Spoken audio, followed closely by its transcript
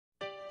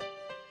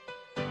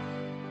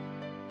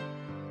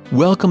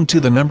Welcome to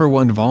the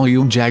 #1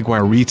 volume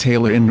Jaguar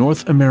retailer in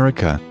North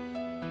America.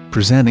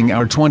 Presenting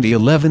our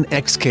 2011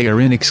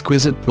 XKR in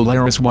exquisite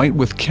Polaris white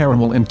with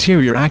caramel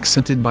interior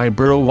accented by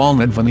burro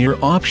walnut veneer.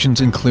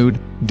 Options include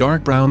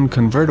dark brown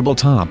convertible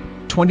top,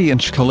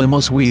 20-inch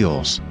Collimos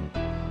wheels.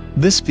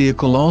 This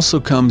vehicle also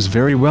comes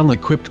very well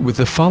equipped with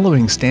the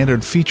following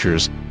standard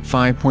features: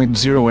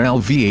 5.0L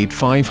V8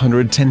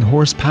 510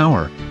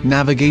 horsepower,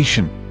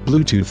 navigation,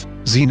 Bluetooth,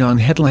 xenon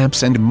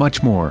headlamps and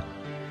much more.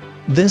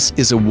 This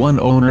is a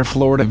one-owner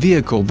Florida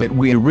vehicle that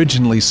we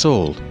originally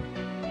sold.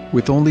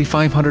 With only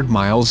 500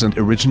 miles and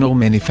original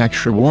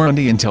manufacturer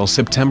warranty until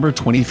September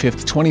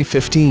 25,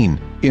 2015,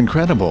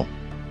 incredible!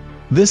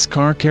 This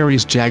car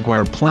carries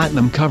Jaguar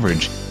Platinum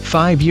coverage,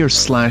 5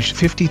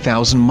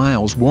 years/50,000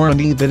 miles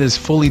warranty that is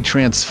fully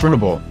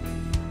transferable.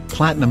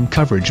 Platinum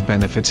coverage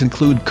benefits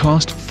include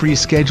cost-free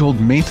scheduled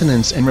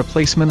maintenance and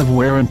replacement of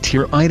wear and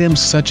tear items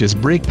such as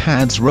brake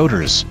pads,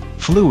 rotors,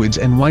 fluids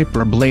and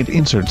wiper blade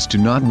inserts. Do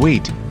not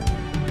wait.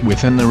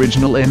 With an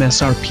original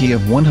MSRP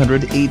of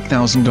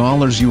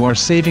 $108,000 you are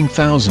saving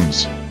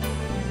thousands.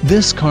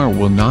 This car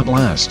will not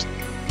last.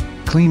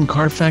 Clean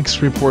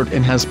Carfax report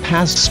and has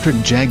passed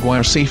strict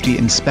Jaguar safety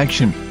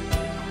inspection.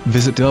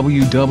 Visit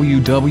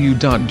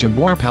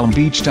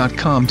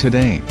www.jaguarpalmbeach.com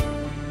today.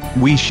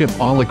 We ship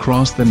all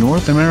across the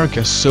North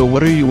America, so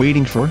what are you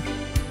waiting for?